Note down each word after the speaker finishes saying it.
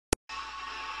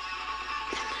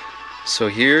So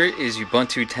here is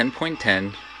Ubuntu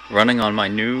 10.10 running on my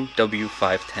new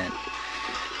W510.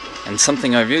 And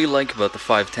something I really like about the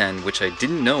 510, which I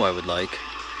didn't know I would like,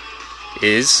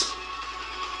 is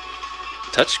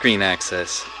touchscreen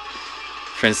access.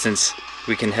 For instance,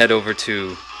 we can head over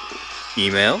to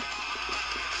email,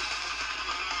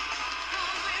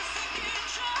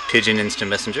 Pigeon Instant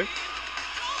Messenger,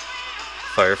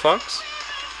 Firefox,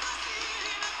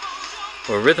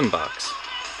 or Rhythmbox.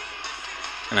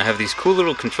 And I have these cool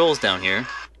little controls down here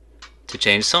to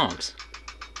change songs.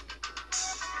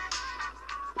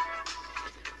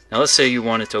 Now let's say you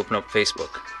wanted to open up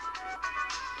Facebook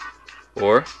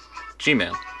or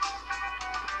Gmail.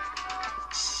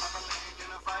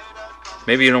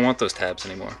 Maybe you don't want those tabs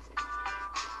anymore.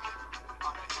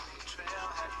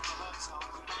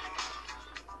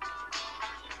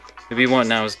 Maybe you want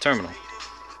now as a terminal.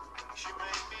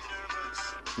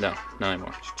 No, not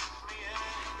anymore.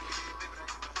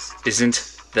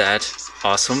 Isn't that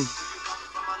awesome?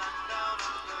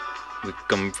 We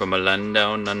come from a land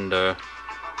down under.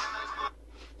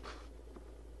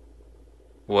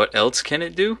 What else can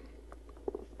it do?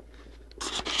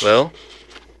 Well,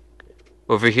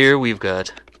 over here we've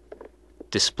got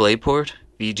DisplayPort,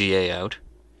 VGA out,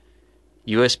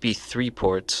 USB 3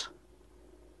 ports,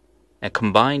 a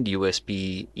combined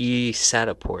USB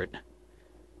eSATA port,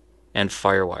 and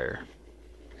FireWire.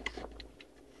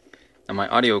 Now my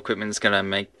audio equipment is going to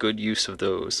make good use of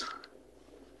those.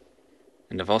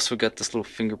 And I've also got this little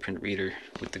fingerprint reader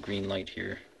with the green light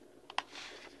here.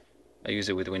 I use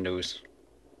it with Windows.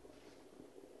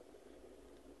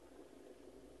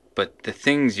 But the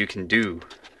things you can do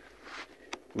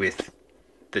with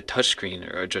the touchscreen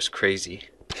are just crazy.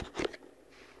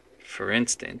 For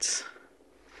instance,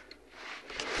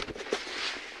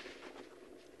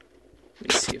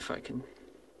 let me see if I can.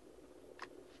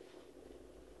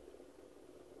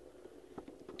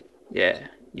 Yeah,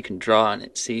 you can draw on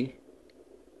it, see?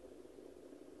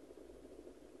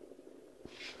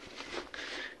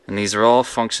 And these are all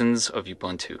functions of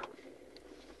Ubuntu.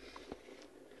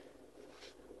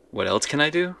 What else can I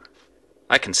do?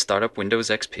 I can start up Windows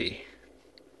XP.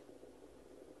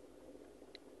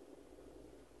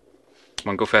 Come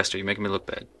on, go faster, you're making me look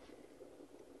bad.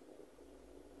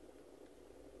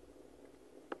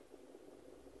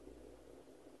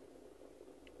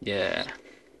 Yeah.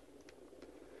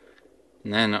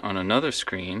 And then on another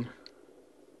screen,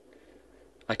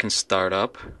 I can start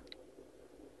up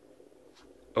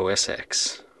OS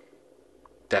X.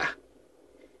 Dah.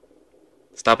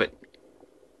 Stop it.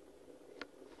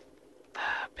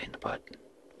 Pain in the butt.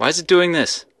 Why is it doing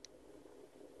this?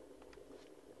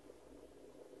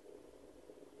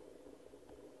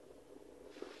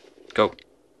 Go.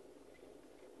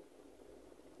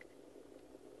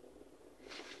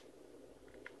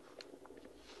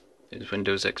 There's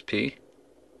Windows XP.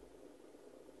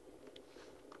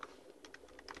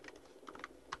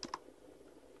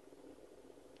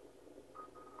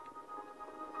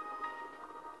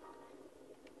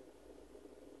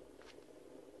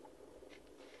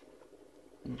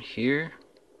 And here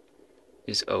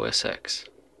is OS X.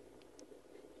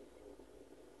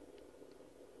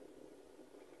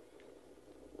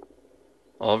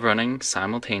 All running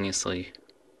simultaneously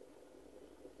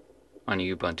on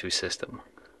a Ubuntu system.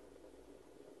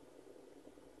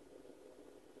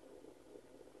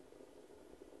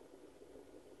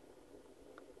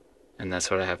 And that's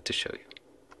what I have to show you.